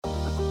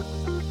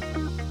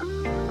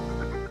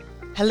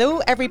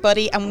Hello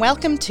everybody and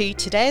welcome to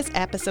today's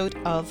episode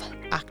of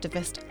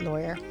Activist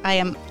Lawyer. I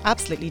am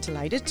absolutely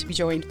delighted to be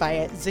joined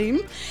via Zoom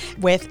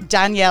with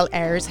Danielle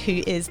Ayres,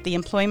 who is the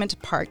employment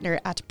partner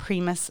at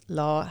Primus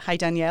Law. Hi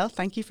Danielle,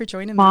 thank you for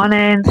joining me.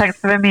 Morning, thanks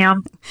for having me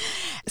on.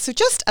 So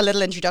just a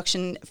little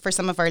introduction for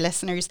some of our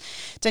listeners.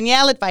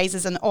 Danielle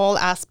advises on all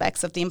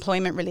aspects of the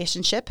employment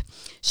relationship.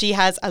 She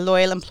has a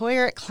loyal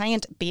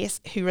employer-client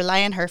base who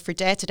rely on her for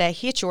day-to-day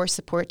HR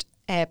support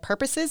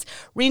purposes,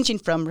 ranging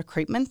from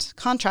recruitment,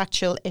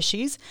 contractual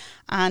issues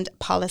and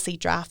policy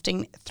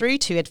drafting through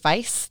to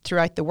advice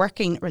throughout the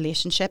working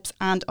relationships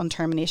and on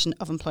termination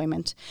of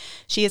employment.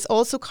 She has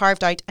also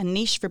carved out a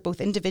niche for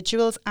both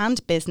individuals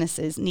and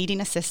businesses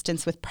needing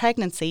assistance with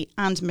pregnancy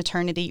and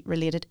maternity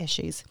related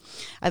issues,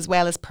 as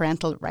well as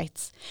parental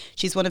rights.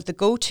 She's one of the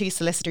go-to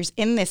solicitors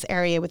in this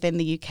area within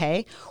the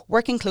UK,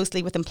 working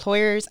closely with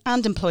employers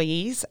and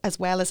employees, as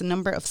well as a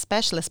number of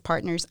specialist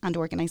partners and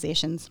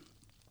organisations.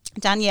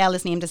 Danielle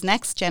is named as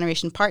Next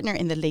Generation Partner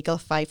in the Legal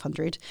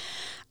 500.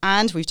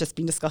 And we've just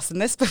been discussing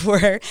this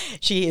before.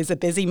 She is a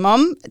busy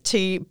mum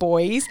to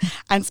boys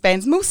and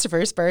spends most of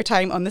her spare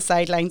time on the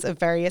sidelines of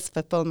various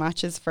football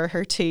matches for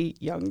her two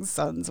young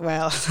sons.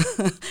 Well,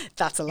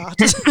 that's a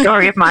lot.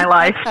 Story of my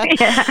life.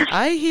 Yeah.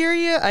 I hear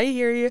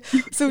you.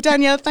 So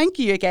Danielle, thank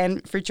you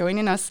again for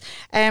joining us.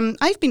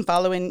 I've been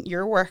following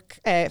your work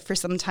for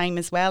some time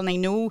as well. And I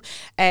know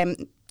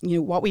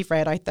what we've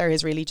read out there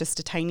is really just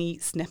a tiny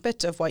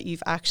snippet of what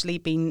you've actually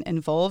been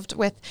involved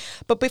with.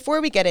 But before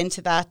we get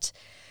into that,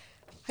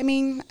 I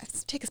mean,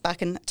 let's take us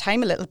back in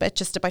time a little bit,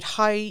 just about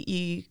how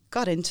you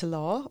got into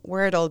law,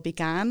 where it all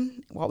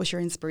began, what was your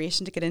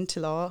inspiration to get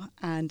into law,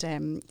 and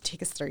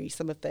take us through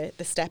some of the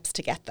steps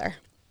to get there.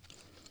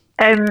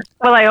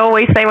 Well, I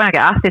always say when I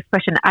get asked this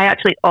question, I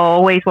actually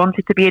always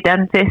wanted to be a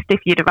dentist. If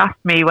you'd have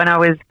asked me when I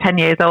was 10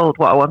 years old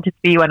what I wanted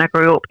to be when I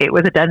grew up, it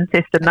was a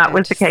dentist. And that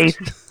was the case,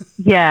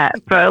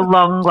 for a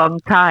long,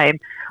 long time,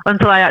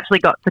 until I actually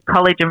got to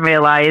college and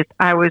realised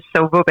I was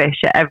so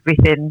rubbish at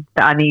everything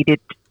that I needed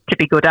to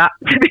be good at.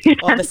 To be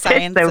all the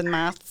science and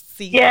maths.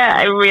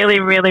 Yeah, it really,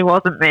 really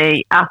wasn't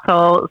me at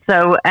all.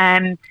 So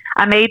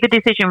I made the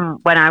decision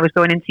when I was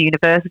going into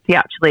university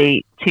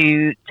actually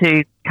to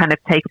kind of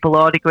take up a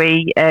law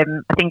degree. I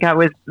think I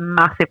was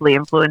massively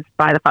influenced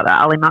by the fact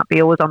that Ali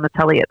McBeal was on the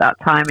telly at that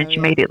time, and she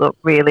made it look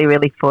really,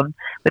 really fun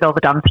with all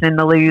the dancing in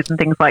the loos and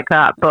things like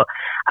that. But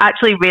I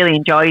actually really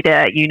enjoyed it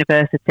at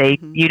university.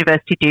 Mm-hmm.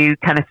 University do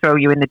kind of throw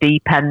you in the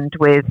deep end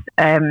with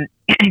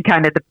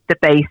kind of the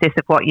basis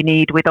of what you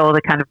need with all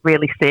the kind of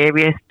really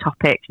serious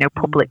topics,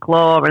 public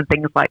law and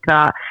things like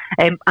that.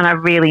 And I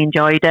really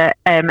enjoyed it.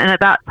 And at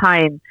that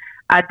time,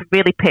 I'd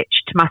really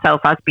pitched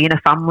myself as being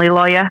a family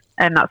lawyer,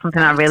 and that's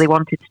something I really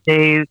wanted to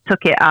do.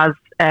 Took it as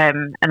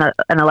an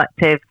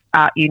elective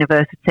at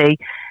university.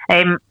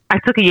 I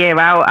took a year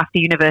out after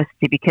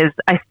university because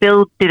I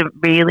still didn't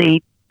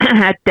really,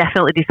 I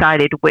definitely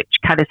decided which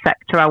kind of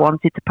sector I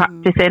wanted to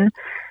practice in.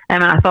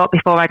 And I thought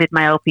before I did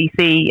my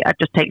LPC, I'd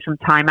just take some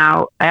time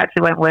out. I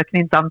actually went working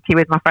in Zante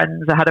with my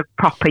friends. I had a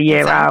proper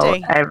year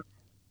out.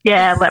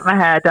 Let my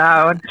hair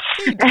down.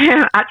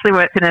 Actually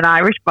worked in an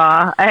Irish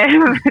bar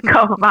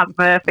called Mad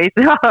Murphy,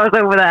 so I was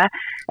over there.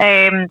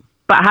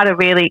 But I had a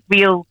really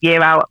real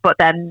year out, but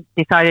then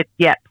decided,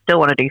 still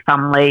want to do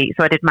family.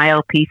 So I did my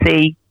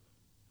LPC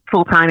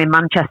full-time in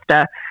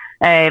Manchester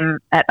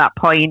at that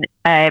point.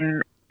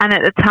 And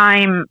at the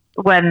time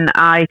when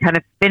I kind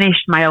of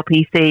finished my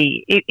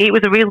LPC, it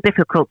was a real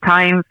difficult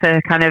time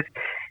for kind of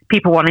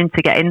people wanting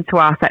to get into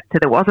our sector.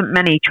 There wasn't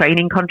many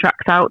training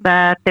contracts out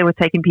there. They were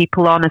taking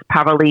people on as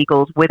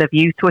paralegals with a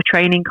view to a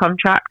training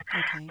contract.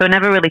 Okay. So I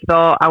never really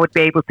thought I would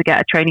be able to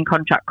get a training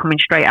contract coming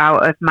straight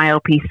out of my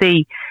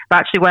LPC. But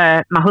actually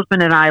where my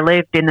husband and I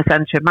lived in the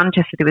centre of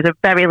Manchester, there was a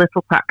very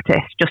little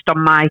practice just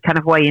on my kind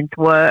of way into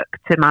work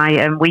to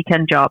my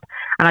weekend job.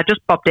 And I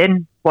just bobbed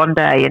in one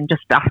day and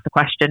just asked the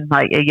question,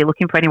 like, are you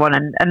looking for anyone?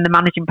 And the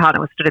managing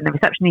partner was stood in the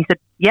reception. He said,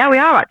 yeah, we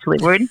are actually.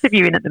 We're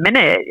interviewing at the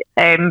minute.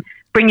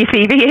 Bring your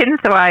CV in.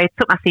 So I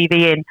took my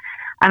CV in,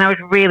 and I was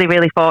really,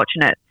 really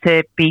fortunate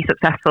to be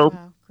successful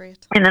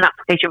in an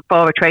application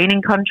for a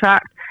training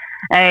contract.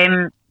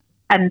 And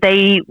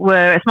they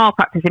were a small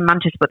practice in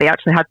Manchester, but they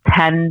actually had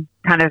 10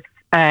 kind of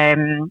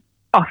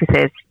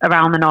offices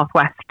around the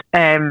northwest.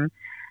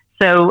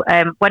 So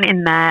went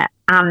in there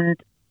and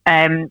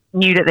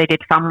knew that they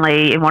did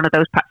family in one of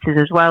those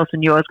practices as well, so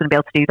knew I was going to be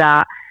able to do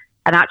that.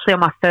 And actually on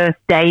my first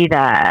day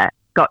there,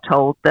 got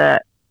told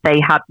that they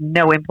had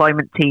no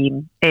employment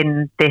team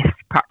in this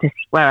practice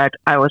where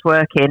I was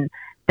working.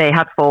 They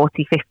had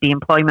 40, 50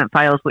 employment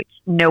files, which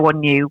no one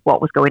knew what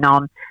was going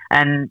on.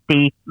 And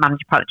the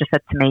managing partner just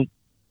said to me,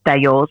 they're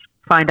yours.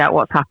 Find out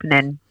what's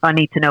happening. I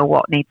need to know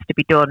what needs to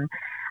be done.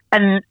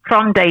 And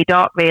from day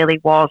dot really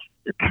was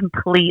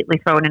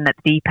completely thrown in at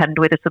the deep end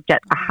with a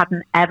subject I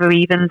hadn't ever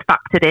even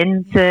factored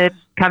into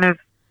kind of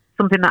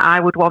something that I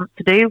would want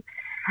to do.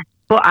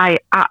 But I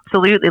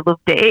absolutely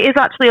loved it. It is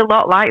actually a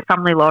lot like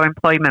family law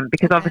employment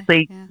because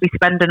obviously we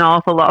spend an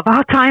awful lot of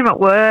our time at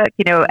work,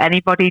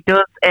 anybody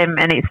does,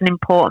 and it's an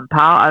important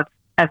part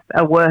of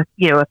a work,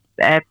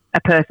 a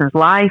a person's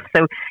life.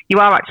 So you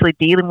are actually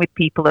dealing with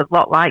people a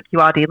lot like you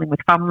are dealing with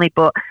family.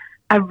 But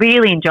I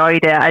really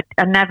enjoyed it.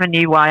 I never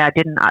knew why I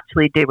didn't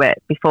actually do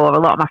it before. A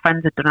lot of my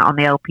friends had done it on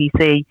the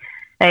LPC.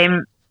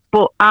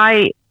 But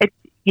I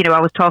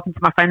was talking to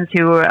my friends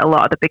who were at a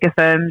lot of the bigger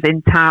firms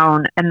in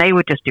town, and they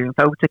were just doing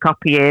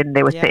photocopying.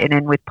 They were sitting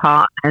in with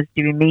partners,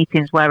 doing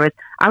meetings, whereas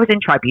I was in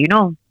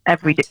tribunal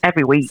every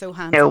week. So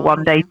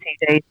one day, 2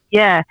 days.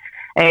 Yeah.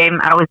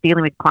 I was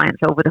dealing with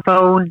clients over the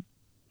phone,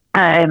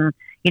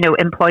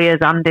 employers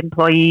and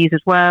employees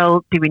as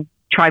well, doing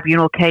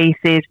tribunal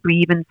cases,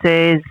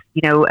 grievances,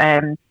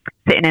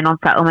 sitting in on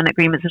settlement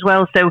agreements as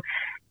well. So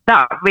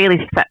that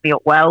really set me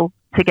up well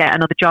to get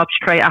another job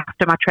straight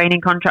after my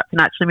training contract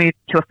and actually moved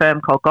to a firm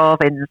called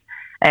Garvin's,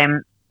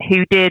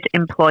 who did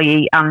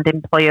employee and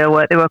employer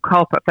work. They were a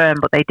corporate firm,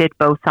 but they did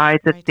both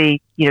sides of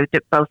did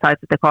both sides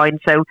of the coin.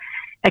 So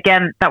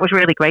again, that was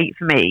really great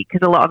for me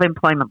because a lot of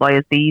employment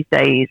lawyers these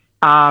days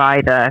are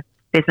either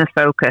business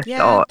focused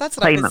or that's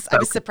what claimant I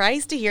was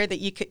surprised to hear that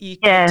you could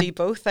do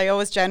both. I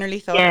always generally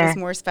thought it was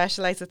more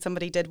specialised that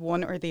somebody did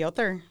one or the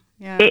other.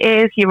 Yeah. It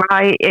is, you're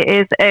right, it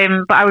is.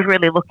 But I was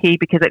really lucky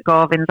because at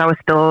Garvin's I was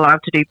still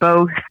allowed to do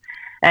both.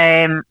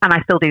 And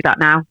I still do that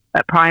now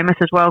at Primus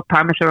as well.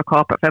 Primus are a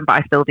corporate firm, but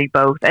I still do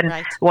both. And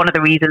one of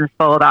the reasons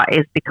for that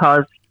is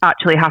because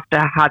actually after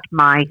I had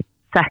my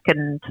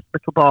second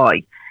little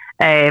boy,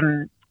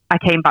 I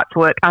came back to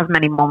work, as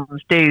many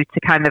mums do, to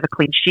kind of a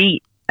clean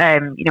sheet.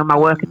 My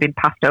work had been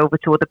passed over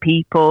to other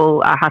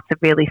people. I had to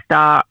really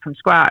start from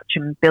scratch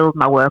and build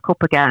my work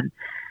up again.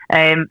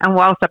 And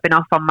whilst I've been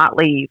off on mat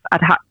leave,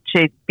 I'd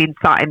actually been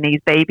sat in these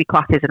baby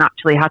classes and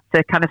actually had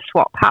to kind of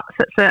swap hats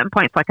at certain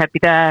points. Like I'd be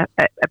there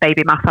at a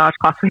baby massage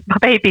class with my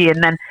baby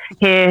and then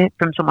hear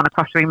from someone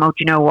across the room, oh, do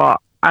you know what?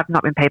 I've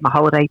not been paid my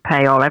holiday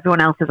pay, or everyone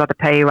else has had a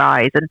pay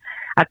rise. And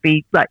I'd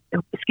be like,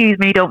 excuse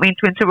me, don't mean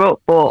to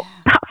interrupt, but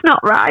that's not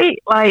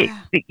right. Like,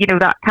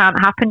 that can't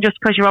happen just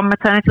because you're on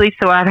maternity leave.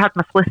 So I'd had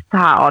my solicitor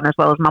hat on as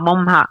well as my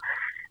mum hat.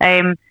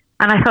 And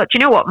I thought, you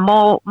know what,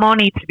 more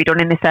needs to be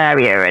done in this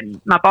area.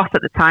 And my boss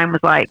at the time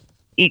was like,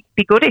 it'd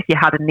be good if you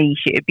had a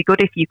niche. It'd be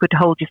good if you could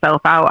hold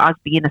yourself out as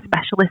being a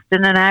specialist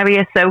in an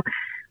area. So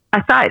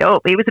I started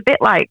up. It was a bit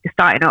like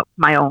starting up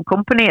my own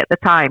company at the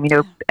time.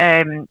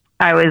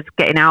 I was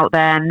getting out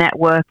there,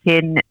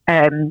 networking.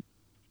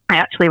 I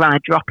actually ran a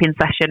drop-in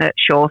session at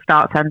Shaw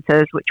Start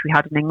Centres, which we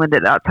had in England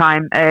at that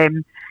time.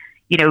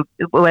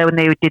 When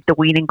they did the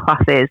weaning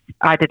classes,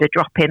 I did a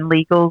drop-in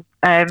legal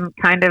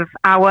kind of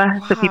hour.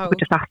 So people could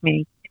just ask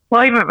me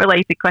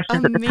employment-related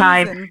questions at the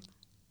time.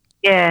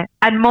 Yeah,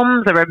 and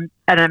mums are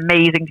an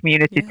amazing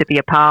community to be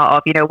a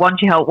part of. Once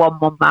you help one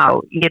mum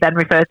out, you then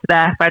refer to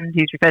their friend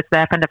who's referred to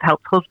their friend. I've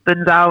helped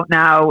husbands out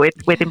now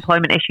with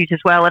employment issues as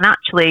well. And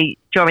actually,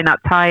 during that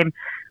time,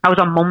 I was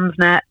on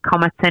Mumsnet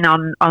commenting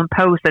on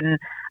posts, and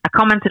I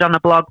commented on a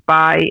blog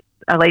by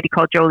a lady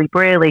called Jolie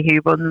Braley, who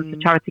runs a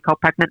charity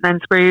called Pregnant Then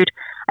Screwed.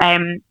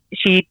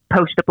 She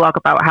posted a blog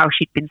about how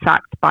she'd been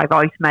sacked by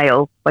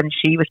voicemail when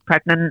she was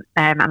pregnant.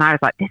 And I was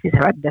like, this is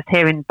horrendous,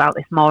 hearing about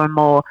this more and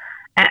more.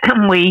 And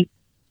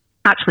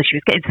she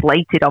was getting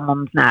slated on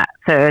Mumsnet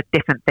for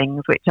different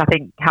things, which I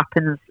think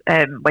happens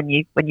when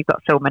you've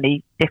got so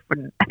many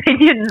different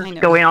opinions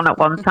going on at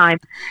one time.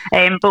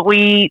 But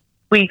we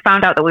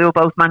found out that we were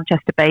both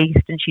Manchester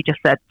based, and she just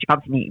said, do you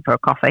fancy meeting for a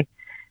coffee?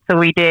 So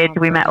we did.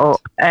 We met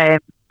up,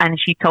 and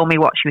she told me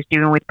what she was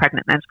doing with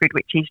Pregnant Then Screwed,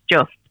 which is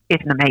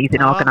it's an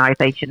amazing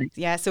organisation.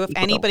 Yeah, so if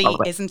anybody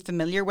isn't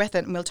familiar with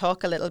it, and we'll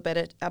talk a little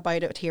bit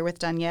about it here with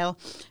Danielle,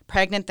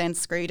 Pregnant Then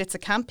Screwed, it's a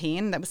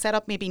campaign that was set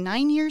up maybe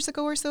 9 years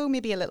ago or so,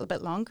 maybe a little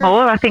bit longer.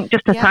 Oh, I think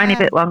just a tiny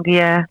bit longer,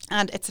 yeah.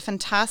 And it's a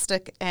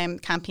fantastic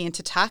campaign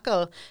to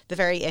tackle the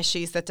very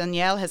issues that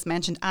Danielle has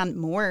mentioned and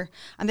more.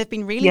 And they've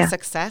been really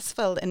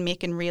successful in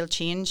making real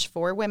change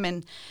for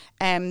women.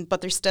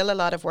 But there's still a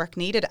lot of work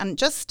needed. And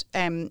just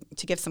to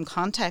give some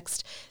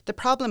context, the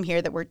problem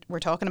here that we're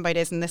talking about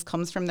is, and this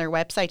comes from their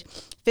website,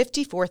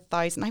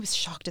 54,000. I was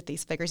shocked at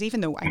these figures,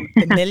 even though I'm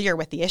familiar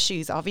with the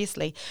issues,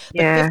 obviously.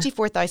 But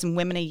 54,000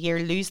 women a year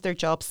lose their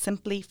jobs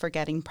simply for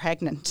getting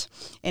pregnant.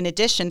 In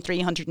addition,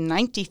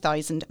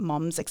 390,000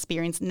 mums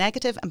experience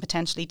negative and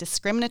potentially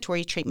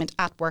discriminatory treatment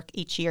at work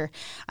each year.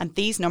 And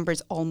these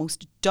numbers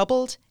almost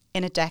doubled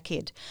in a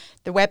decade.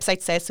 The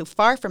website says, so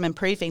far from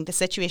improving, the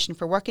situation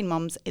for working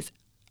mums is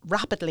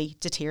rapidly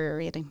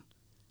deteriorating.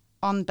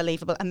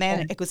 Unbelievable. And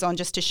then it goes on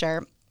just to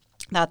share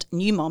that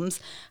new mums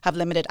have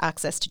limited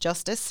access to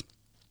justice,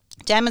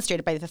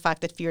 demonstrated by the fact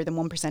that fewer than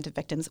 1% of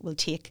victims will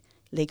take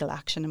legal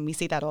action. And we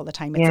see that all the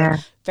time. It's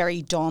a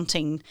very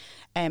daunting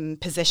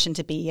position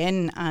to be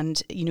in, and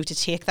to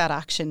take that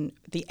action,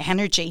 the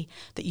energy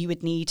that you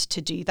would need to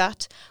do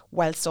that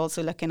whilst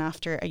also looking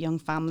after a young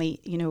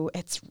family,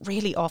 it's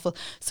really awful.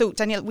 So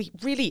Danielle, we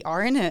really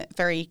are in a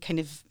very kind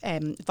of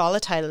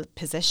volatile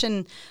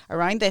position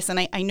around this, and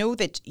I know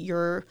that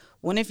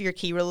one of your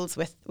key roles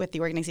with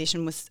the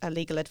organisation was a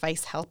legal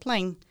advice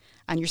helpline,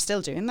 and you're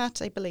still doing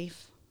that, I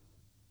believe.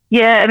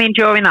 Yeah, I mean,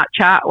 during that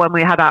chat when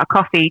we had our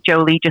coffee,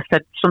 Jolie just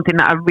said something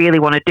that I really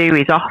want to do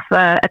is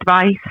offer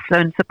advice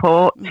and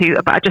support to,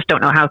 but I just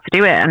don't know how to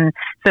do it. And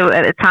so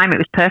at the time, it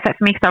was perfect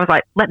for me because I was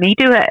like, let me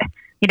do it.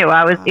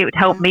 It would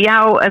help me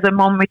out as a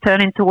mum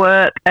returning to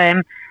work.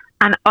 And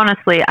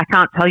honestly, I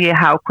can't tell you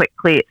how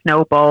quickly it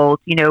snowballed.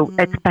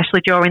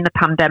 Especially during the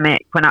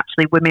pandemic when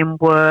actually women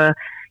were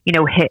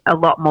hit a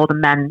lot more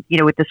than men,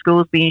 with the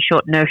schools being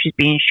shut, nurseries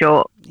being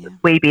shut,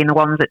 we being the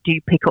ones that do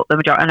pick up the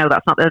majority. I know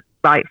that's not the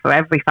right for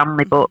every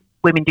family, but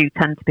women do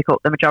tend to pick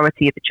up the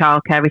majority of the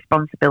childcare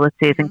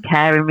responsibilities and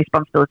caring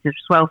responsibilities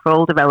as well for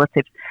older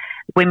relatives.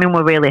 Women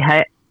were really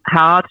hit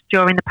hard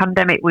during the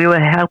pandemic. We were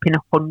helping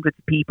hundreds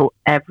of people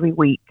every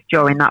week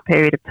during that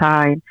period of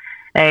time.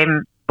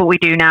 But we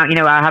do now,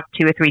 I have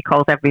 2 or 3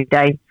 calls every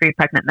day through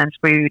Pregnant Men's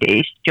Food.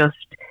 It's just,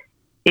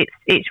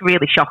 it's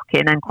really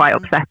shocking and quite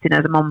upsetting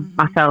as a mum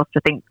myself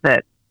to think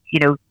that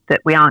that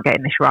we aren't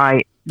getting this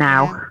right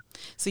now. Yeah.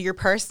 So your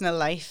personal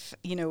life,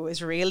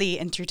 is really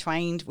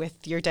intertwined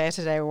with your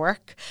day-to-day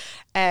work.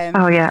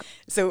 Oh yeah.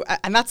 So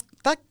and that's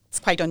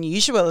quite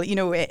unusual,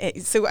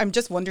 so I'm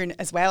just wondering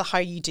as well how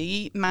you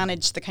do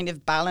manage the kind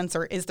of balance,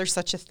 or is there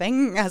such a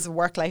thing as a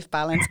work-life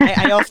balance?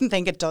 I often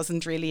think it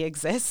doesn't really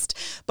exist,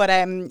 but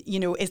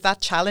is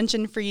that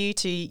challenging for you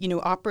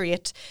to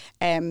operate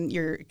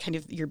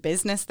your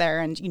business there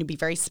and be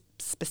very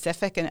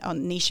specific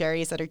on niche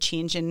areas that are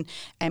changing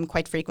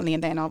quite frequently,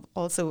 and then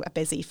also a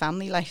busy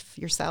family life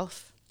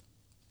yourself?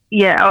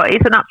 Yeah,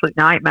 it's an absolute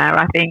nightmare.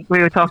 I think we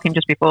were talking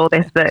just before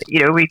this that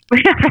we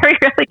very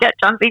rarely get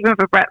a chance even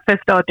for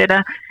breakfast or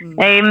dinner.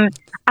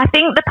 I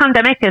think the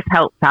pandemic has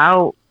helped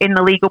out in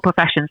the legal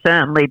profession,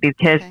 certainly,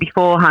 because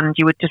beforehand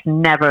you would just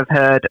never have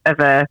heard of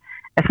a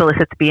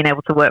solicitor being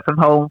able to work from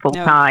home full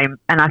time.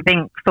 And I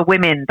think for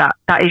women that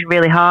is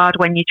really hard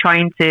when you're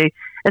trying to,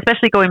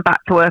 especially going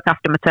back to work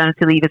after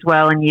maternity leave as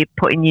well, and you're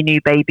putting your new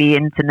baby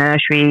into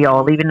nursery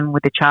or leaving them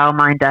with a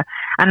childminder.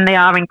 And they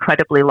are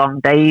incredibly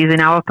long days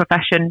in our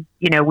profession.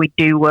 We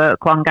do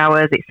work long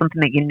hours. It's something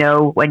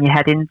that when you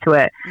head into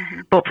it.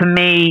 But for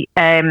me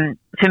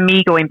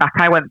going back,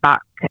 I went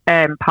back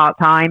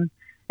part-time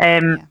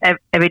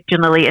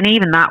originally, and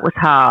even that was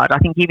hard. I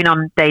think even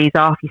on days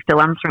off, you're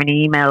still answering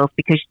emails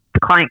because the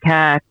client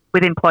care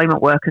with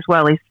employment work as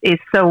well is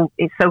so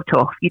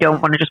tough. You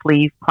don't want to just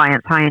leave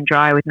clients high and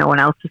dry with no one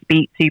else to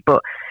speak to.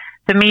 But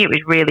for me, it was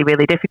really,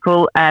 really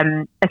difficult,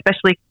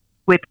 especially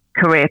with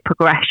career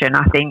progression.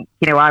 I think,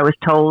 I was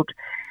told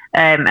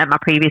at my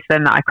previous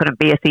firm that I couldn't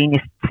be a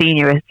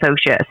senior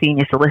associate, a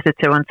senior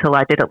solicitor until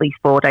I did at least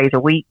 4 days a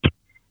week.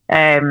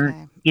 It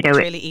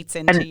really eats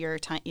into your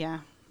time, yeah.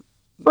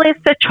 Well,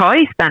 it's a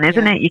choice then,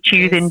 isn't it? You're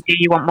choosing, do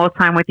you want more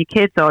time with your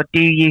kids or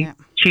do you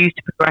choose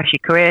to progress your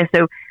career?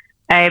 So,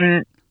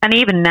 and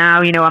even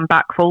now, I'm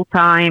back full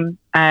time.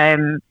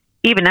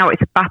 Even now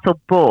it's a battle,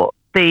 but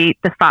the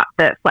fact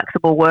that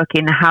flexible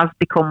working has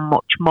become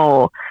much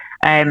more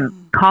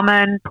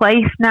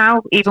commonplace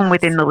now, even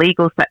within the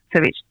legal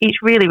sector.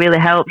 It's really, really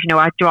helps.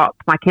 I drop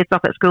my kids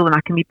off at school and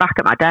I can be back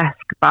at my desk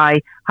by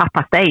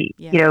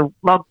 8:30,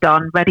 logged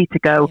on, ready to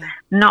go,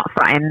 not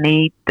sat in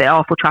the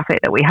awful traffic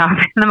that we have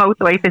in the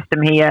motorway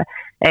system here.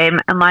 And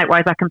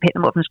likewise, I can pick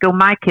them up from school.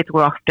 My kids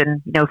were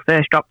often,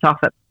 first dropped off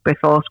at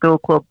before school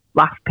club,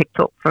 last picked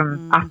up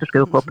from after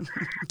school club.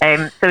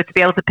 So to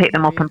be able to pick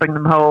them up and bring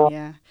them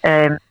home,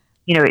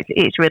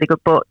 it's really good.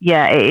 But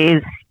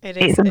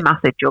it's a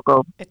massive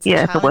juggle.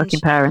 For working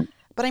parents.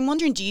 But I'm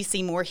wondering, do you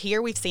see more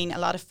here? We've seen a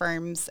lot of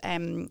firms,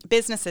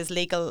 businesses,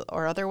 legal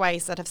or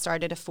otherwise, that have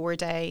started a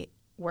 4-day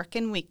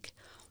working week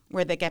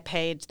where they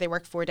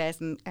work 4 days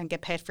and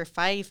get paid for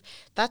 5.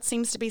 That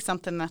seems to be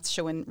something that's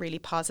showing really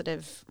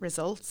positive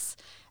results.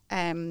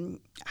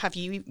 Have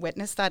you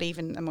witnessed that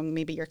even among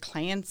maybe your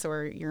clients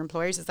or your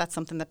employers? Is that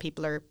something that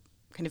people are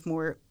kind of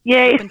more?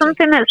 Yeah, it's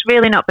something that's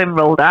really not been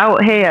rolled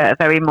out here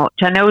very much.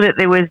 I know that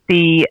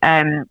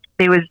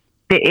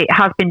it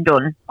has been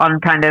done on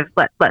kind of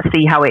let's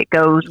see how it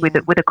goes with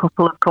a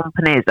couple of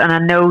companies, and I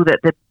know that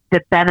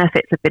the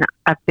benefits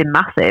have been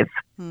massive.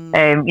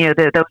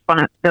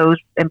 Those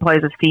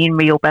employers have seen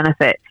real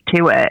benefits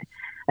to it.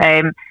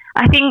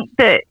 I think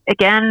that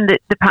again,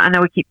 I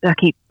know I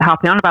keep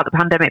harping on about the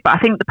pandemic, but I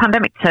think the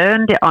pandemic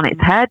turned it on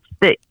its head.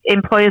 That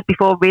employers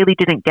before really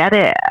didn't get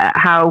it,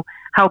 how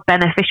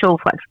beneficial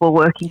flexible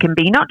working can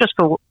be, not just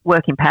for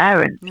working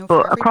parents,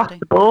 but across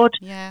the board,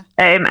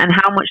 and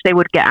how much they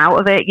would get out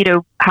of it.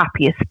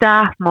 Happier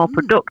staff, more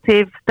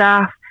productive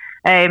staff.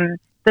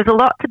 There's a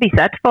lot to be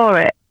said for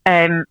it,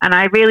 and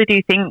I really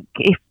do think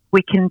if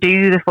we can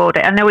do the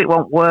 4-day, I know it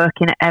won't work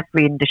in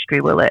every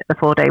industry, will it, the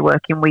 4-day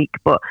working week,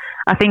 but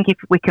I think if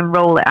we can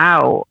roll it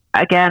out,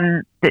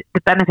 again, the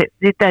benefits,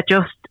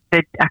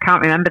 I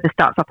can't remember the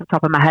stats off the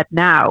top of my head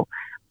now,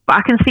 but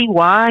I can see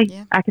why.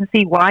 I can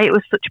see why it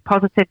was such a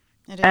positive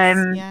It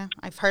is, yeah.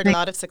 I've heard a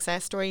lot of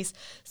success stories.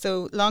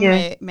 So long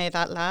may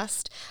that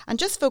last. And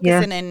just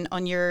focusing in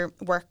on your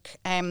work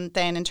then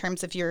in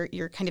terms of your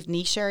kind of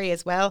niche area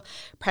as well,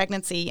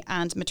 pregnancy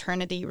and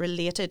maternity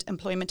related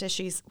employment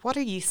issues. What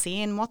are you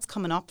seeing? What's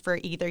coming up for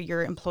either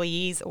your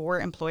employees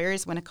or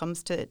employers when it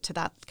comes to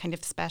that kind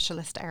of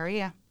specialist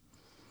area?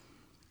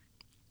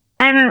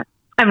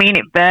 I mean,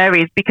 it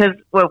varies because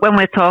when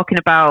we're talking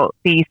about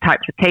these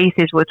types of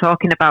cases, we're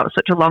talking about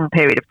such a long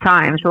period of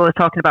time. So we're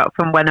talking about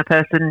from when a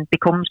person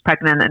becomes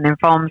pregnant and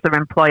informs their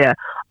employer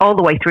all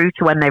the way through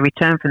to when they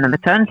return from the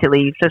maternity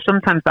leave. So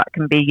sometimes that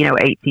can be,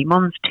 18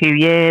 months, 2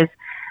 years.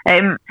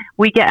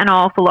 We get an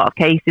awful lot of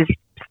cases,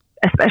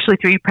 especially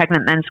through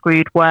Pregnant Then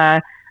Screwed,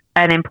 where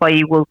an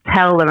employee will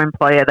tell their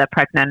employer they're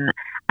pregnant.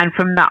 And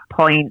from that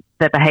point,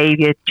 their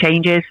behaviour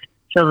changes.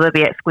 So they'll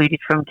be excluded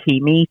from key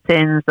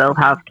meetings. They'll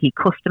have key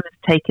customers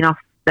taken off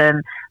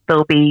them.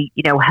 They'll be,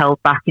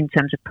 held back in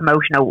terms of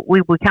promotion.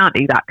 We can't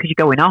do that because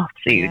you're going off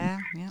soon.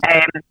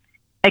 Yeah.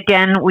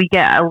 Again, we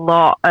get a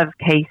lot of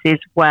cases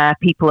where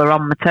people are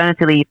on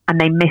maternity leave and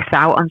they miss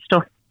out on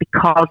stuff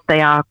because they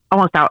are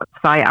almost out of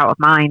sight, out of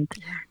mind.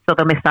 Yeah. So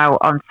they'll miss out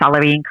on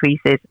salary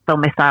increases. They'll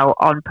miss out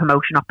on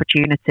promotion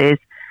opportunities.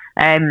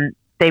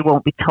 They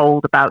won't be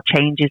told about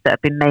changes that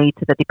have been made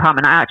to the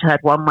department. I actually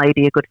had one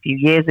lady a good few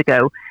years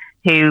ago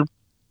who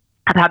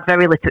had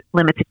very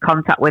limited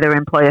contact with her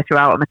employer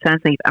throughout her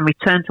maternity leave and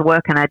returned to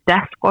work and her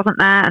desk wasn't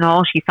there, and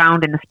all she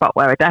found in the spot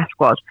where her desk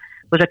was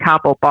a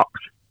cardboard box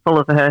full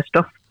of her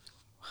stuff.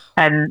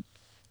 And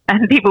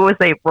people would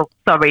say, well,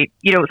 sorry,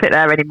 you don't sit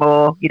there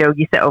anymore, you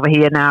sit over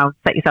here now,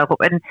 set yourself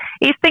up. And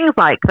it's things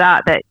like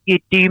that you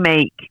do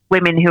make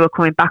women who are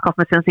coming back off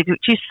maternity leave,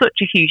 which is such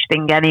a huge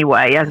thing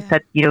anyway. As I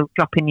said,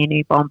 dropping your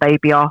newborn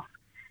baby off,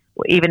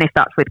 even if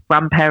that's with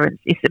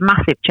grandparents, it's a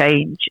massive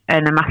change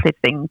and a massive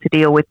thing to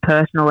deal with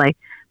personally.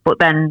 But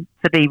then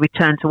for the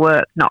return to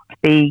work not to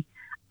be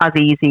as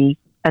easy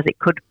as it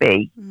could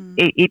be,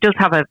 it does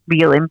have a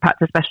real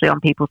impact, especially on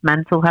people's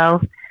mental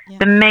health. Yeah.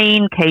 The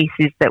main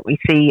cases that we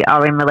see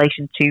are in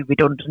relation to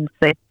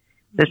redundancy.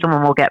 So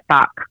someone will get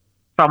back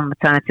from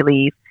maternity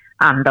leave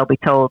and they'll be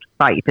told,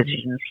 right, your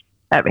position's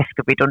at risk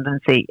of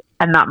redundancy,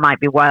 and that might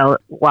be while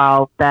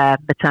their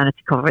maternity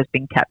cover has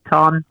been kept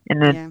on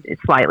in a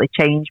slightly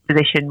changed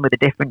position with a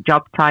different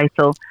job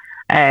title,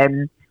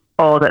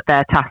 or that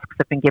their tasks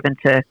have been given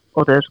to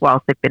others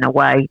whilst they've been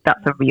away.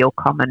 That's a real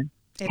common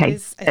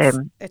case.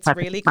 It's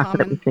really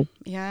common.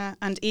 Yeah,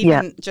 and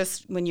even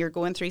just when you're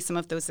going through some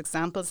of those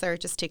examples there,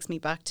 it just takes me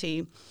back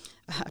to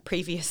a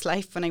previous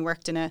life when I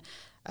worked in a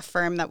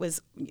firm that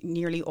was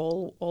nearly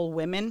all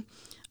women.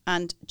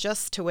 And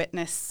just to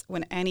witness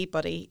when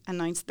anybody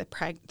announced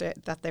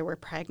that they were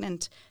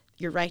pregnant,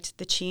 you're right,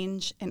 the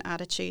change in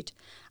attitude.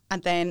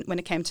 And then when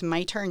it came to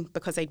my turn,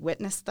 because I'd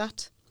witnessed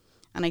that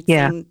and I'd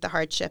seen the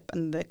hardship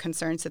and the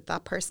concerns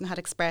that person had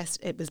expressed,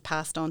 it was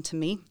passed on to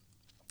me.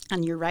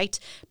 And you're right,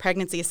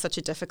 pregnancy is such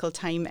a difficult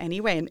time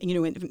anyway. And,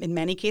 in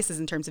many cases,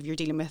 in terms of you're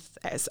dealing with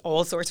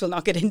all sorts, we'll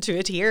not get into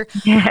it here.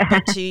 Yeah.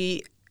 But to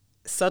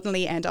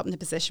suddenly end up in a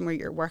position where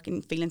you're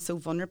working, feeling so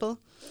vulnerable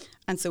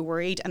and so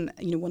worried. And,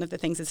 one of the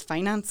things is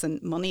finance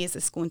and money. Is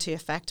this going to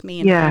affect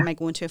me? And how am I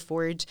going to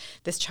afford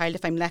this child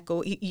if I'm let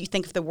go? You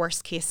think of the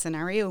worst case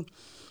scenario.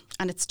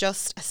 And it's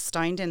just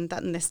astounding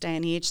that in this day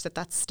and age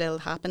that still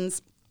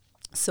happens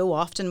so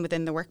often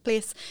within the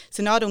workplace.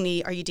 So not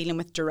only are you dealing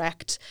with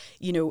direct,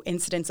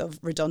 incidents of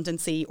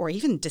redundancy or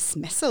even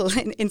dismissal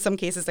in some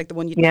cases, like the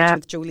one you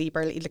mentioned with Jolie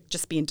Burley, like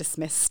just being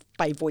dismissed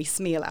by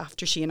voicemail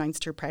after she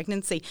announced her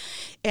pregnancy.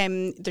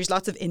 There's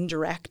lots of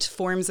indirect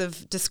forms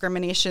of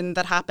discrimination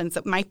that happens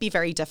that might be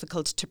very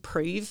difficult to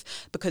prove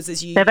because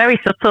they're very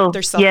subtle.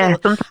 They're subtle. Yeah,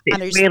 sometimes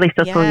it's really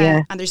subtle,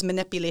 And there's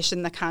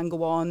manipulation that can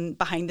go on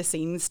behind the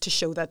scenes to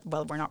show that,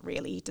 well, we're not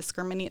really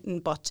discriminating,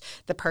 but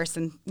the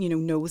person,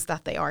 knows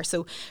that they are.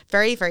 So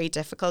very, very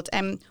difficult.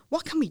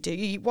 What can we do?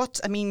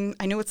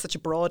 I know it's such a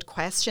broad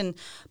question,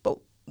 but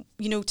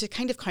to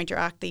kind of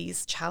counteract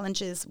these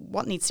challenges,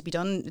 what needs to be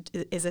done?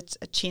 Is it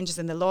changes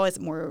in the law? Is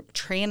it more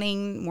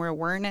training, more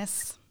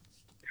awareness?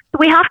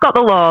 We have got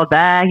the law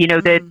there.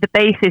 The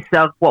basis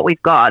of what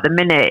we've got at the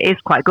minute is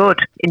quite good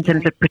in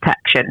terms of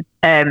protection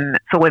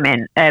for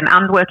women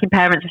and working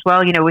parents as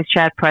well. With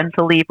shared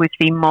parental leave, we've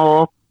seen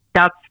more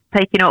dads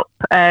taking up,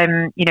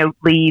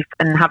 leave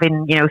and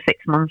having, 6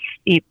 months,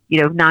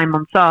 9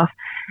 months off.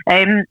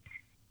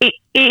 It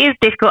is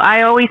difficult.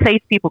 I always say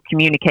to people,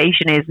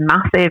 communication is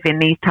massive in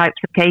these types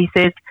of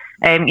cases.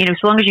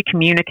 So long as you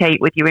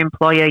communicate with your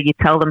employer, you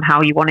tell them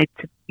how you want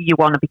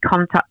to be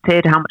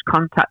contacted, how much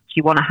contact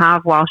you want to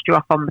have whilst you're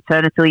off on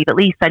maternity leave. At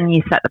least then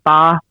you set the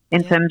bar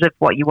in terms of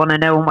what you want to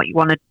know and what you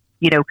want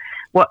to,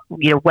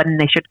 when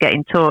they should get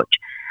in touch.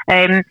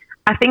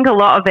 I think a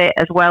lot of it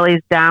as well is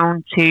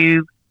down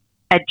to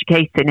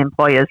educating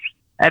employers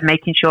and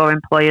making sure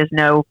employers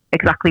know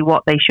exactly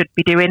what they should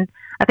be doing.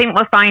 I think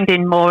we're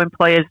finding more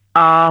employers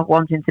are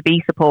wanting to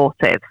be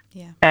supportive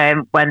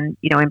when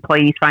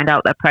employees find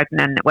out they're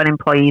pregnant, when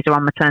employees are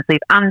on maternity leave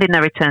and in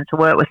their return to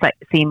work. We're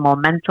seeing more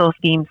mentor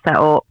schemes set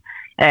up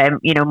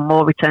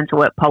more return to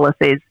work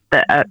policies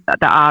that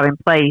are in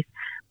place.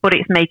 But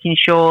it's making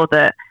sure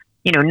that,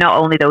 not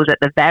only those at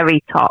the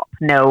very top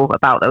know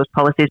about those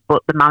policies,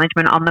 but the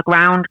management on the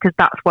ground, because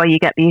that's where you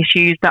get the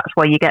issues. That's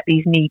where you get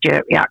these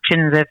knee-jerk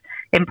reactions of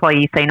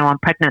employees saying, "Oh, I'm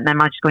pregnant," and then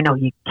managers going, "Oh,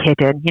 you're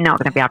kidding. You're not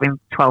going to be having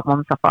 12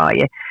 months off, are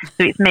you?"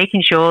 So it's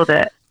making sure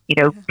that,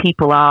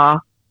 people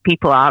are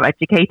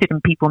educated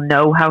and people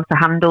know how to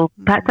handle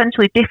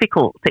potentially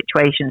difficult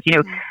situations.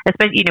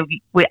 Especially,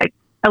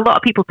 a lot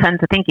of people tend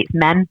to think it's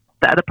men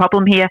that are the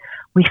problem here.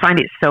 We find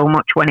it so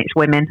much when it's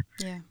women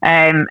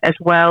as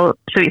well.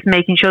 So it's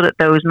making sure that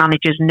those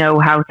managers know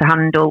how to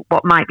handle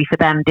what might be for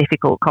them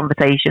difficult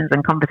conversations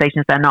and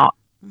conversations they're not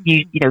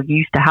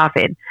used to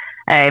having,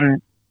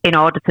 in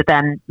order to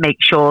then make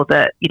sure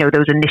that,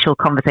 those initial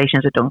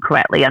conversations are done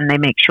correctly, and they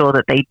make sure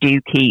that they do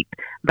keep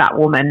that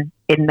woman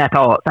in their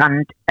thoughts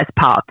and as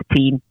part of the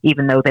team,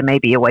 even though they may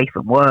be away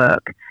from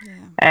work.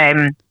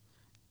 And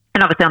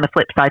obviously on the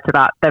flip side to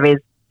that, there is,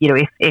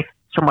 if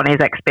someone is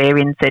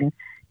experiencing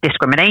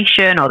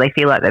discrimination or they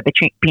feel like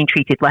they're being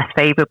treated less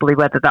favourably,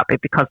 whether that be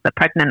because they're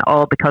pregnant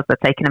or because they're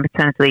taking a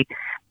maternity leave,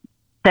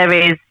 there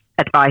is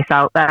advice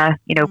out there.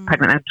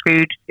 Pregnant and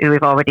Screwed, who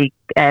we've already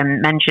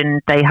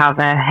mentioned, they have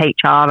a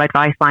HR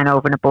advice line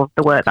over and above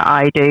the work that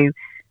I do.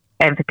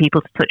 And for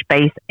people to touch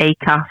base,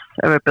 ACAS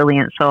are a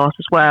brilliant source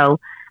as well.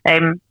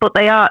 But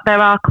there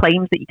are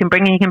claims that you can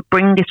bring, and you can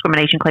bring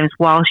discrimination claims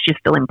whilst you're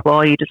still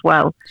employed as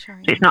well. Sure,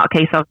 yeah. So it's not a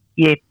case of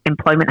your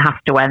employment has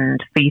to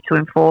end for you to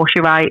enforce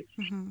your rights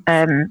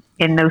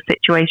in those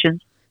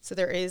situations. So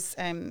there is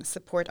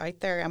support out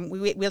there, and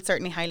we'll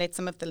certainly highlight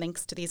some of the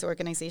links to these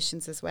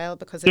organisations as well,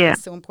 because it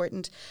is so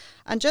important.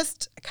 And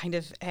just kind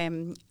of,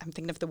 I'm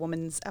thinking of a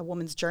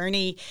woman's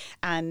journey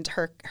and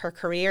her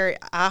career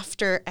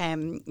after,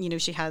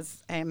 she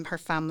has her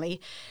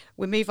family.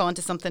 We move on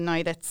to something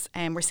now that's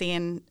we're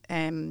seeing.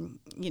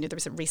 There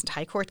was a recent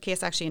High Court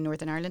case actually in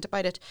Northern Ireland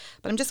about it.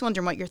 But I'm just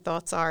wondering what your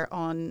thoughts are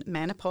on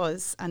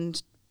menopause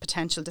and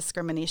potential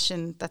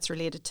discrimination that's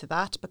related to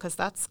that, because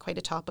that's quite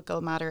a topical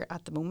matter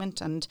at the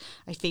moment, and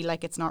I feel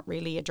like it's not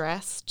really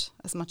addressed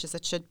as much as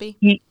it should be.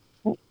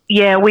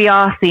 Yeah, we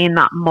are seeing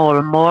that more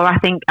and more, I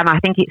think, and I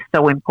think it's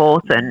so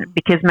important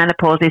because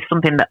menopause is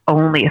something that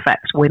only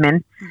affects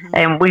women.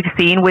 And we've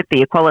seen with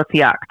the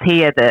Equality Act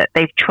here that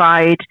they've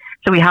tried.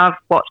 So we have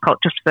what's called,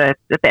 just for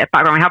a bit of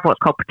background, we have what's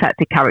called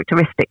protected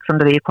characteristics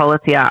under the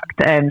Equality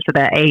Act. So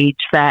they're age,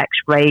 sex,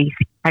 race,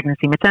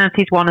 pregnancy,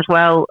 maternity is one as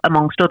well,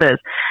 amongst others.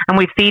 And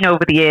we've seen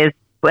over the years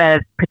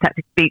where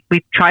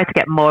we've tried to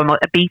get more and more.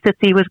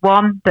 Obesity was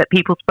one that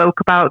people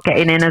spoke about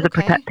getting in as a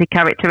protected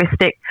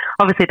characteristic.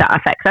 Obviously, that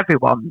affects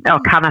everyone,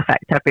 or can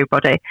affect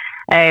everybody,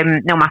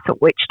 no matter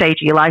which stage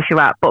of your life you're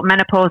at. But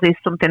menopause is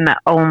something that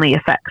only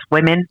affects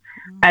women,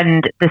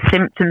 and the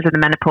symptoms of the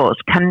menopause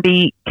can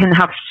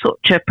have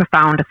such a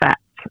profound effect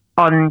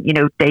on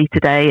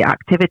day-to-day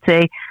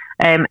activity,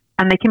 and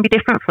they can be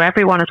different for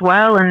everyone as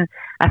well. And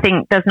I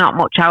think there's not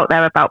much out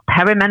there about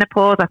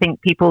perimenopause. I think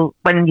people,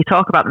 when you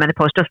talk about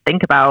menopause, just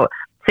think about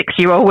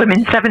 60-year-old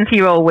women,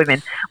 70-year-old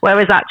women,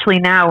 whereas actually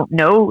now,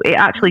 no, it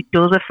actually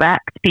does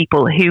affect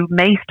people who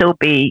may still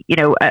be,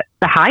 at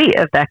the height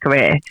of their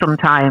career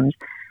sometimes.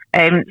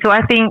 So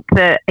I think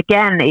that,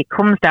 again, it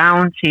comes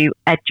down to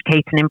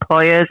educating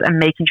employers and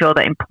making sure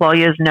that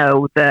employers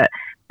know that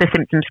the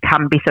symptoms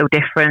can be so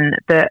different,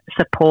 that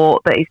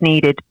support that is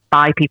needed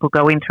by people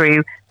going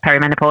through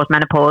perimenopause,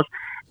 menopause,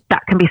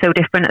 that can be so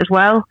different as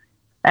well.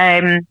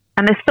 And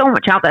there's so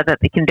much out there that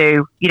they can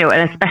do,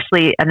 and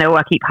especially, I know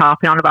I keep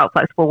harping on about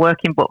flexible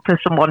working, but for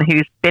someone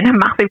who's been a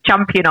massive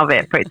champion of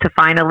it, for it to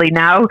finally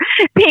now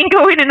being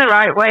going in the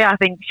right way, I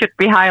think should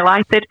be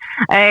highlighted.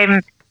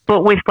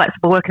 But with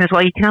flexible working as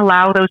well, you can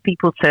allow those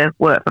people to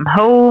work from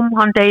home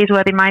on days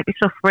where they might be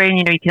suffering.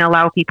 You can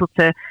allow people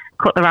to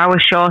cut their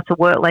hours short to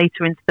work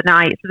later into the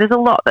night. So there's a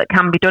lot that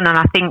can be done, and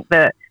I think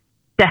that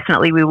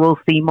definitely we will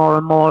see more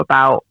and more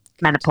about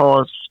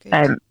menopause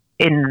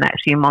in the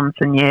next few months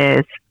and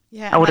years.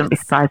 I wouldn't be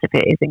surprised if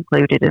it is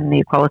included in the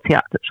Equality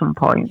Act at some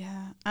point. Yeah.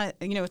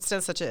 It's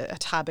still such a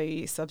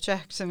taboo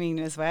subject,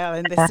 as well,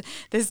 in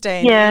this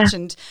day and age.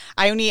 And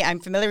I'm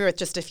familiar with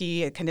just a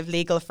few kind of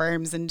legal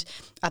firms, and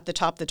at the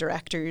top, the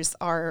directors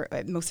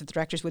most of the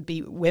directors would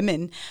be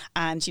women,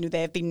 and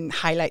they've been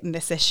highlighting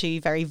this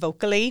issue very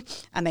vocally.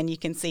 And then you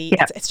can see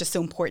it's just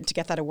so important to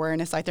get that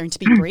awareness out there and to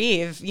be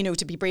brave,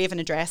 to be brave and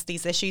address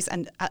these issues,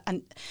 and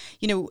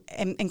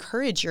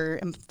encourage your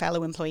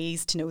fellow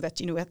employees to know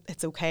that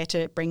it's okay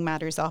to bring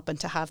matters up and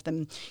to have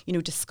them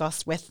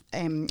discussed with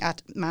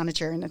at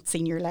manager and at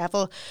senior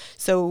level.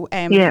 So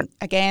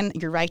again,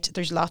 you're right,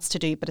 there's lots to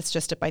do, but it's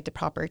just about the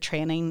proper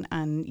training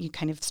and you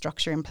kind of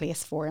structure in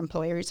place for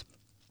employers.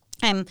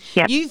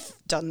 You've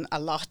done a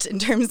lot in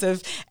terms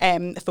of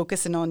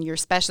focusing on your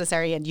specialist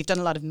area, and you've done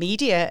a lot of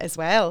media as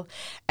well.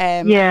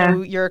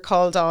 So you're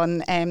called on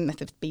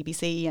the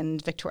BBC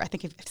and Victoria. I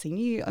think I've seen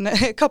you on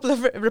a couple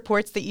of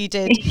reports that you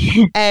did.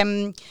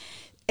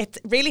 It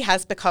really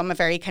has become a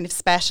very kind of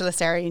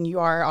specialist area, and you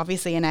are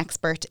obviously an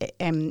expert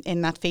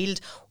in that field.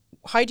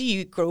 how do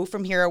you grow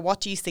from here? Or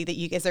what do you see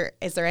that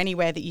is there any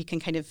way that you can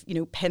kind of,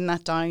 pin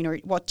that down, or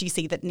what do you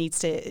see that needs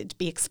to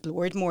be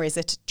explored more? Is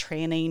it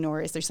training,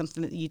 or is there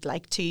something that you'd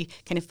like to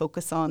kind of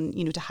focus on,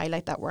 to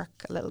highlight that work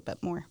a little bit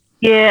more?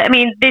 Yeah, I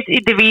mean, this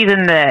is the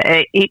reason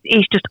that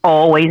it's just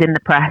always in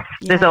the press.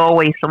 Yeah. There's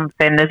always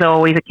something. There's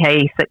always a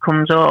case that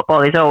comes up,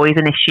 or there's always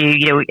an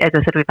issue. As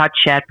I said, we've had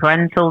shared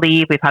parental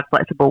leave, we've had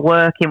flexible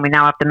working, we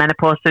now have the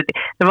menopause. So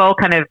they're all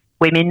kind of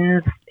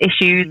women's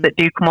issues that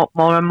do come up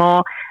more and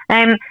more.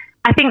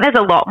 I think there's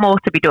a lot more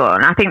to be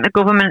done. I think the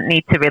government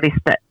needs to really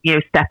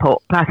step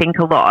up. I think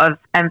a lot of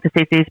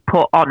emphasis is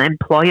put on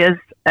employers.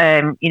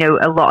 A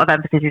lot of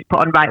emphasis is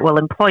put on, right, well,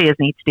 employers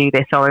need to do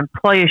this, or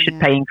employers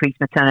should pay increased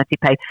maternity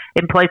pay.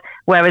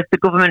 Whereas the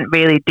government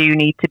really do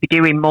need to be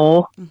doing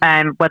more,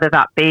 whether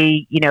that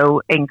be,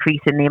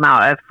 increasing the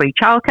amount of free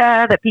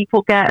childcare that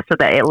people get so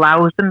that it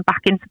allows them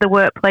back into the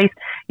workplace.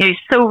 It's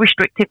so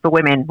restrictive for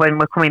women when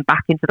we're coming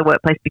back into the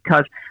workplace,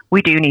 because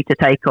we do need to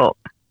take up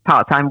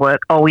part-time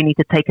work, or we need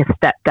to take a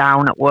step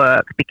down at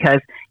work because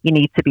you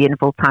need to be in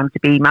full-time to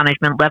be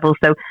management level.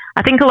 So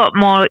I think a lot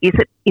more is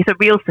a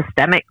real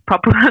systemic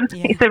problem.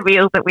 Yeah. It's a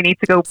real that we need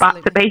to go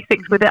back to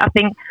basics with it, I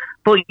think.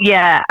 But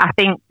yeah, I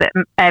think that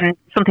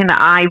something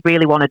that I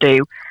really want to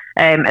do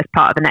as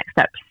part of the next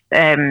steps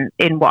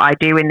in what I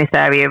do in this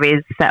area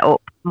is set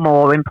up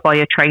more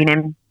employer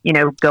training,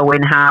 go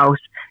in-house,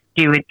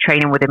 doing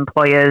training with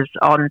employers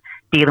on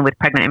dealing with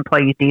pregnant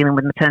employees, dealing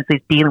with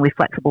maternities, dealing with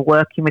flexible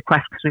working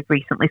requests, because we've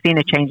recently seen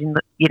a change in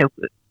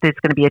there's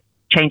going to be a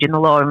change in the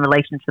law in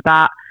relation to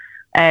that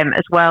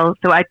as well.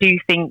 So I do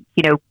think,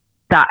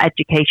 that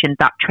education,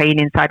 that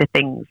training side of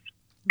things,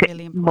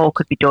 really more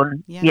could be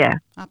done. Yeah,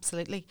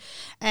 absolutely.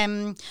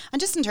 And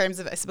just in terms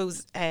of, I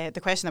suppose, the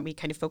question that we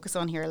kind of focus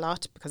on here a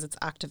lot, because it's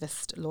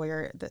activist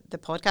lawyer, the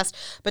podcast,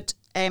 but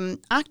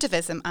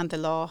activism and the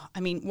law,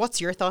 I mean,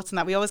 what's your thoughts on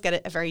that? We always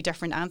get a very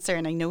different answer,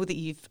 and I know that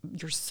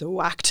you're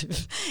so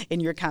active in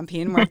your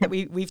campaign work that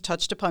we've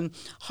touched upon.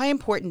 How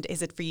important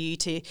is it for you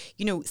to,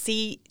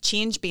 see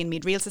change being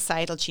made, real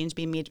societal change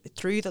being made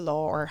through the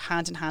law, or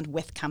hand in hand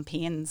with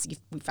campaigns?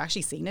 We've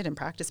actually seen it in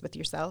practice with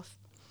yourself.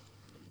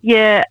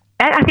 Yeah,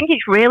 I think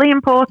it's really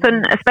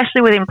important,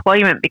 especially with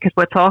employment, because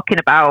we are talking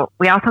about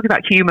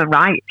human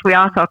rights. We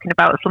are talking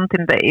about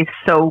something that is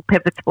so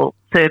pivotal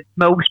to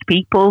most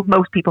people.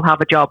 Most people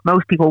have a job.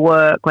 Most people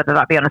work, whether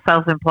that be on a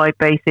self-employed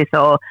basis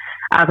or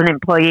as an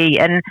employee.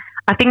 And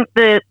I think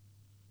that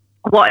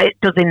what it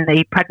does in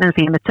the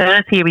pregnancy and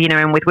maternity arena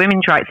and with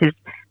women's rights is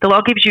the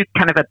law gives you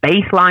kind of a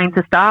baseline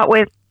to start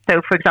with. So,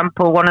 for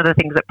example, one of the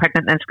things that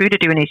Pregnant Then Screwed are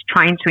doing is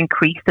trying to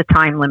increase the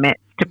time limits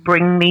to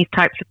bring these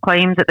types of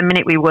claims. At the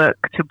minute, we work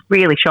to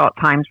really short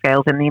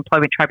timescales in the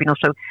employment tribunal,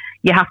 so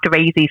you have to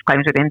raise these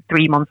claims within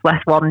 3 months,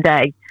 less 1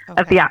 day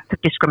of the act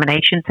of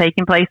discrimination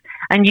taking place.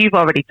 And you've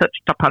already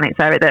touched upon it,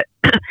 Sarah, that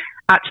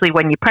actually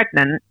when you're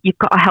pregnant, you've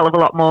got a hell of a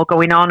lot more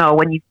going on, or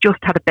when you've just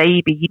had a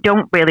baby, you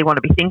don't really want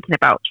to be thinking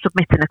about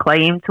submitting a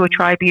claim to a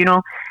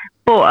tribunal.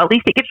 But at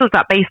least it gives us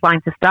that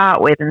baseline to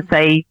start with and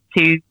say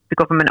to the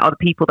government or the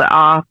people that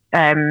are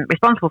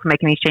responsible for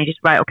making these changes,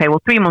 right, okay,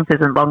 well, 3 months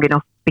isn't long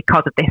enough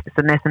because of this,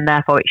 and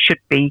therefore it should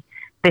be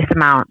this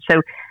amount.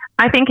 So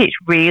I think it's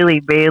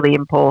really, really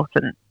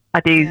important. I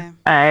do.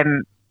 Yeah.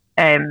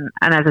 And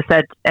as I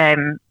said,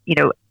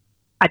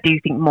 I do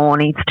think more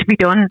needs to be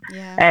done,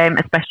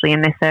 especially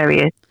in this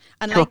area,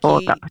 and to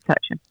afford that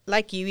protection.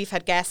 Like you've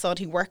had guests on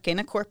who work in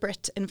a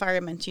corporate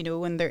environment,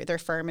 and their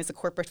firm is a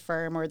corporate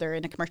firm, or they're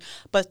in a commercial,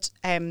 but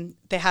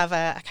they have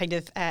a kind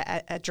of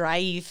a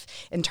drive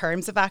in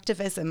terms of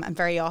activism, and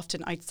very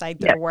often outside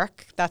their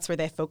work, that's where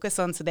they focus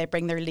on. So they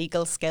bring their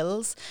legal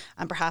skills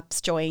and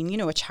perhaps join,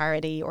 a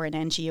charity or an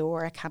NGO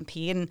or a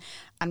campaign,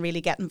 and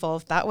really get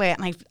involved that way.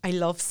 And I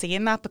love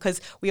seeing that,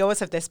 because we always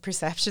have this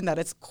perception that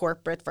it's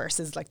corporate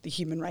versus like the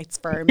human rights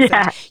firms.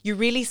 Yeah. And you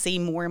really see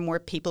more and more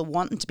people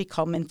wanting to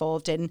become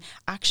involved in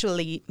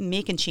actually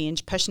making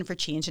change, pushing for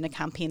change in a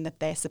campaign that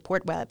they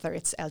support, whether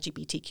it's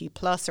LGBTQ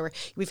plus, or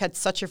we've had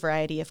such a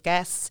variety of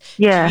guests.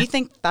 Yeah. Do you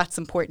think that's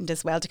important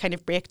as well, to kind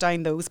of break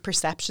down those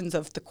perceptions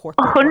of the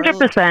corporate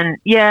 100%. World?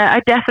 Yeah, I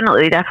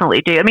definitely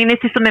do. I mean, this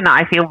is something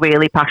that I feel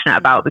really passionate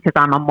about, because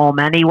I'm a mum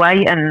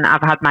anyway, and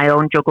I've had my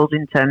own juggles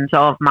in terms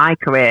of my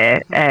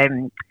career.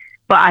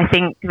 But I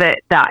think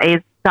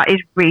that is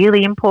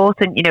really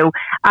important.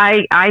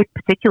 I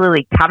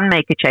particularly can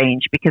make a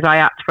change because I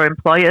act for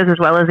employers as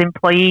well as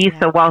employees. Yeah.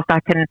 So whilst I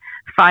can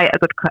fight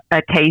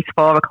a case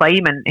for a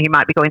claimant who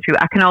might be going through,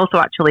 I can also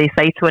actually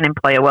say to an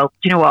employer, well,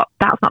 do you know what?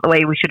 That's not the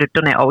way we should have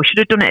done it, or we should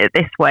have done it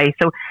this way.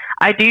 So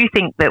I do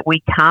think that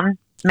we can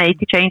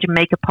make a change and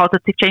make a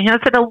positive change. And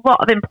I said a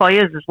lot of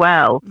employers as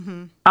well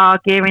are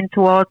gearing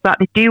towards that.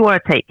 They do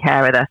want to take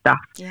care of their staff.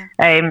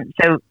 Yeah.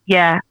 So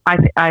yeah,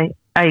 I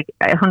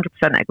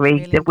 100%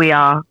 agree that we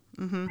are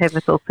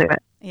pivotal to it.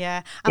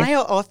 Yeah, and I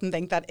often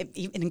think that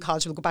even in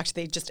college, we'll go back to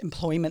the just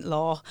employment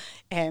law,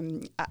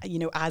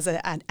 as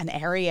an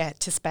area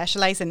to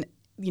specialise in.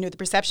 the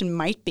perception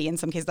might be in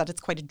some cases that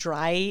it's quite a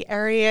dry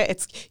area.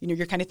 It's,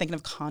 you're kind of thinking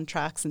of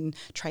contracts and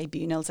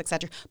tribunals,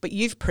 etc. But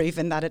you've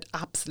proven that it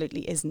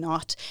absolutely is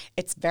not.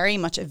 It's very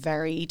much a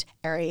varied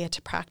area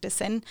to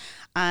practice in.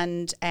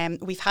 And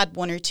we've had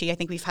one or two, I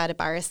think we've had a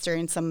barrister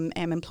and some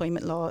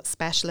employment law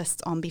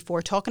specialists on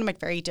before talking about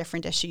very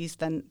different issues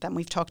than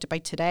we've talked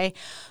about today.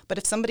 But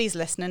if somebody's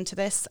listening to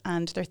this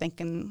and they're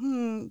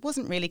thinking,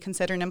 wasn't really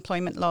considering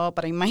employment law,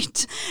 but I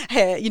might,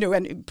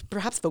 and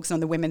perhaps focusing on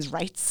the women's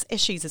rights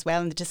issues as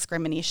well and the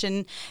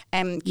discrimination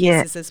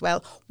cases as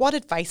well. What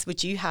advice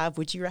would you have?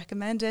 Would you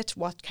recommend it?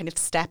 What kind of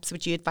steps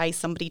would you advise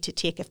somebody to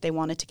take if they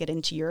wanted to get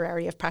into your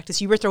area of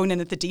practice? You were thrown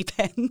in at the deep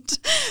end,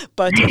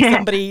 but if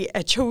somebody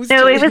chose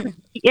to. It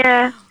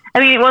was, I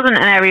mean, it wasn't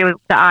an area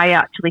that I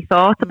actually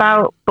thought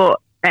about, but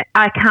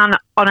I can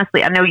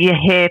honestly, I know you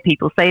hear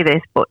people say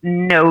this, but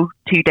no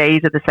 2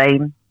 days are the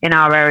same in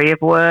our area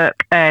of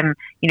work.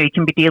 You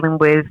can be dealing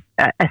with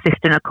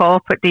assisting a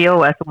corporate deal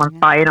where someone's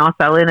buying or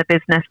selling a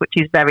business, which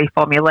is very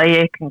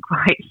formulaic and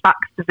quite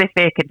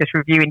fact-specific and just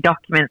reviewing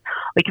documents.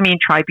 Or you can be in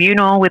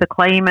tribunal with a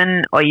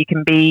claimant, or you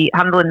can be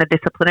handling the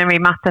disciplinary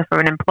matter for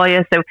an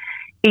employer. So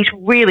it's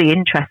really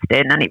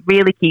interesting and it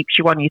really keeps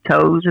you on your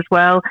toes as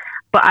well.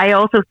 But I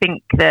also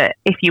think that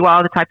if you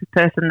are the type of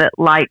person that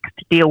likes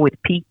to deal with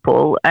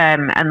people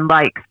and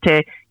likes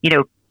to,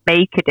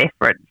 make a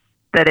difference,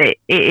 that it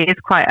is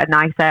quite a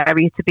nice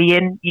area to be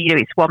in.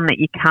 It's one that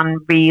you can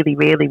really,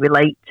 really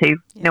relate to,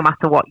 no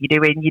matter what you're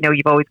doing.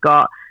 You've always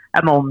got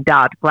a mum,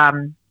 dad,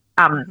 gran,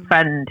 aunt,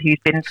 friend who's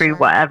been through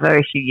whatever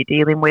issue you're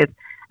dealing with.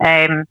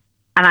 And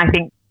I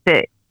think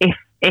that if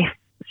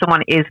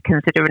someone is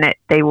considering it,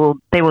 they will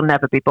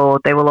never be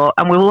bored. And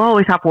we will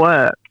always have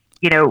work,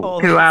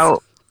 always.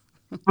 Throughout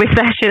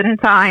recession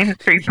times,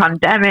 through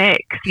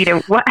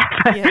pandemics,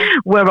 whatever.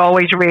 We're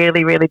always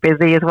really, really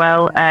busy as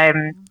well.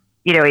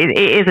 It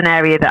is an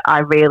area that I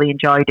really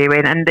enjoy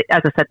doing. And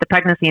as I said, the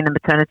pregnancy and the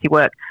maternity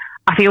work,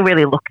 I feel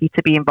really lucky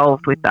to be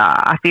involved with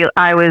that. I feel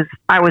I was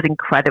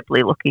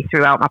incredibly lucky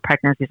throughout my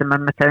pregnancies and my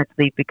maternity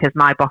leave because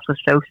my boss was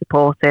so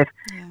supportive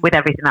with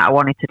everything that I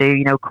wanted to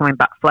do, coming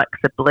back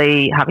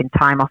flexibly, having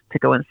time off to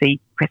go and see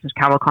Christmas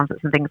Carol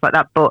concerts and things like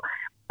that. But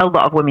a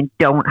lot of women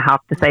don't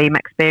have the same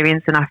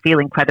experience, and I feel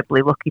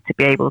incredibly lucky to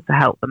be able to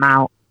help them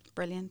out.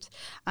 Brilliant.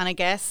 And I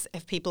guess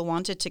if people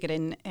wanted to get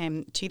in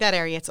to that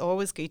area, it's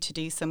always good to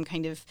do some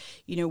kind of,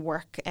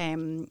 work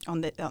on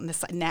the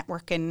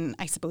networking,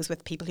 I suppose,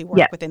 with people who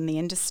work within the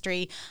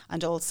industry,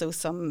 and also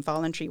some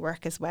voluntary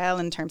work as well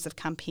in terms of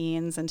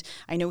campaigns. And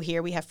I know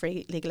here we have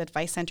free legal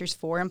advice centres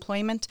for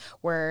employment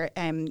where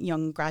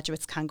young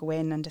graduates can go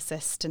in and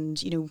assist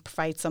and,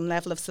 provide some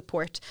level of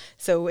support.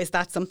 So is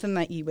that something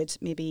that you would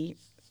maybe...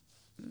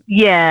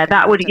 Yeah,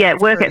 that would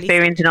work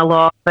experience in a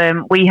law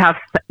firm. We have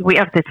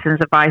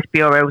citizens advice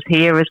bureaus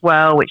here as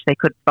well, which they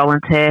could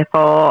volunteer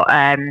for.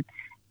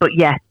 But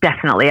yeah,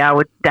 definitely, I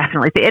would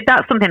definitely.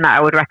 That's something that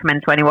I would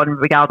recommend to anyone,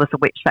 regardless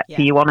of which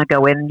sector you want to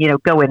go in.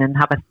 Go in and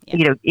have a.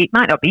 It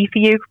might not be for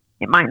you,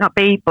 it might not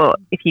be, but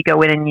if you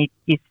go in and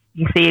you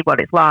see what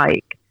it's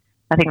like,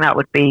 I think that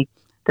would be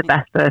the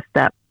best first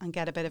step. And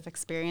get a bit of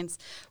experience.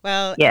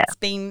 Well, it's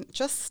been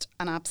just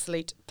an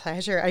absolute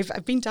pleasure.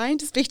 I've been dying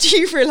to speak to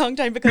you for a long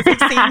time because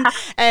I've seen,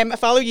 I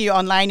follow you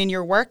online in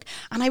your work,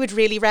 and I would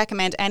really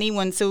recommend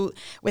anyone. So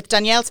with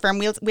Danielle's firm,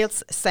 we'll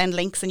send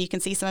links and you can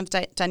see some of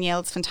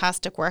Danielle's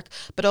fantastic work,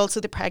 but also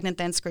the Pregnant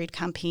Then Screwed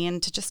campaign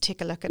to just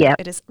take a look at it.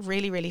 It is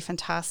really, really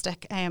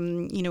fantastic,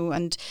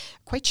 and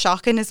quite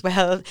shocking as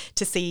well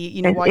to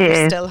see, what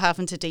you're still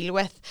having to deal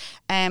with.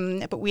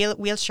 But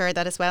we'll share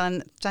that as well.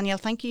 And Danielle,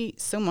 thank you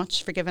so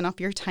much for giving up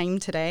your time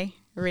today.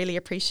 Really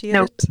appreciate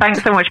it.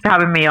 Thanks so much for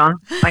having me on.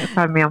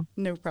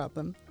 No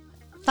problem.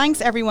 Thanks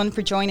everyone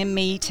for joining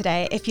me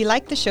today. If you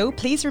like the show,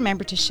 please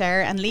remember to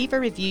share and leave a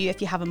review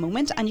if you have a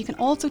moment. And you can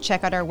also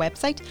check out our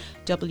website,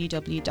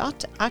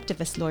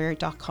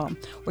 www.activistlawyer.com,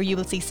 where you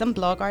will see some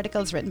blog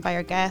articles written by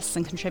our guests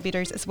and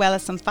contributors, as well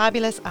as some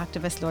fabulous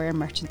Activist Lawyer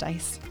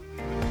merchandise.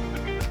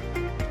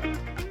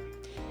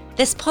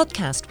 This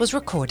podcast was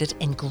recorded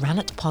in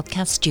Granite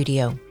Podcast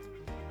Studio.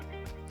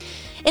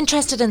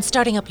 Interested in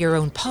starting up your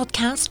own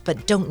podcast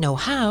but don't know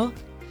how?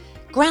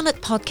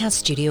 Granite Podcast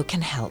Studio can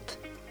help.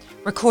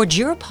 Record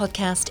your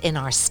podcast in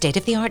our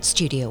state-of-the-art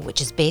studio, which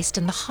is based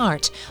in the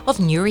heart of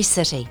Newry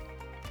City.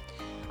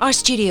 Our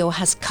studio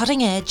has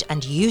cutting-edge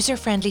and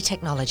user-friendly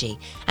technology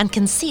and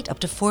can seat up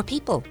to 4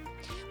 people.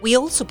 We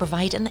also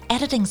provide an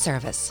editing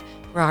service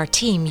for our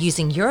team,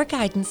 using your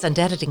guidance and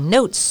editing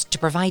notes to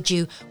provide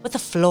you with a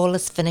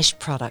flawless finished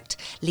product,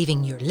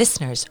 leaving your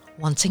listeners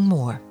wanting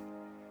more.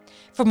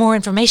 For more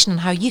information on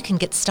how you can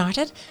get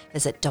started,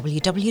 visit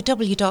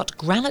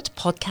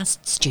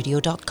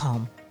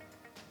www.granitepodcaststudio.com.